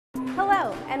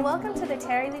Hello, and welcome to the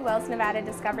Terry Lee Wells Nevada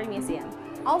Discovery Museum,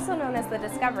 also known as the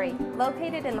Discovery,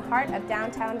 located in the heart of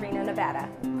downtown Reno, Nevada.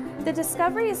 The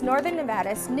Discovery is Northern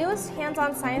Nevada's newest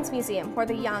hands-on science museum where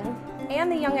the young,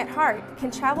 and the young at heart,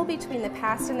 can travel between the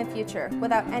past and the future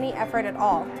without any effort at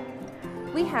all.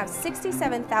 We have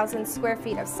 67,000 square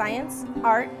feet of science,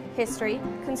 art, history,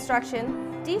 construction,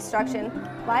 destruction,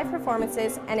 live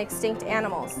performances, and extinct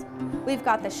animals. We've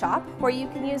got the shop, where you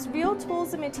can use real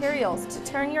tools and materials to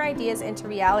turn your ideas into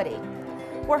reality.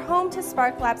 We're home to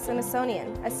Spark Lab Smithsonian,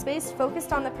 a space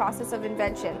focused on the process of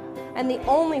invention, and the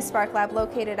only Spark Lab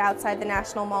located outside the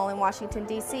National Mall in Washington,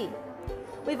 D.C.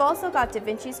 We've also got Da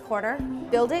Vinci's Corner,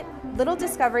 Build It, Little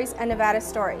Discoveries, and Nevada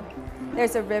Story.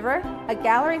 There's a river, a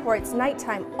gallery where it's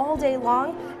nighttime all day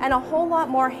long, and a whole lot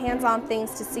more hands-on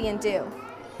things to see and do.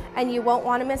 And you won't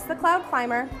want to miss the Cloud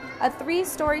Climber, a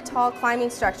 3-story tall climbing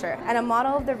structure and a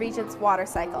model of the region's water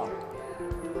cycle.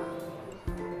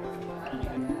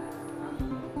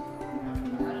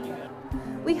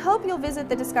 We hope you'll visit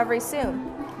the Discovery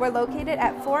soon. We're located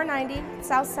at 490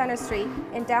 South Center Street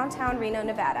in downtown Reno,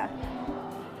 Nevada.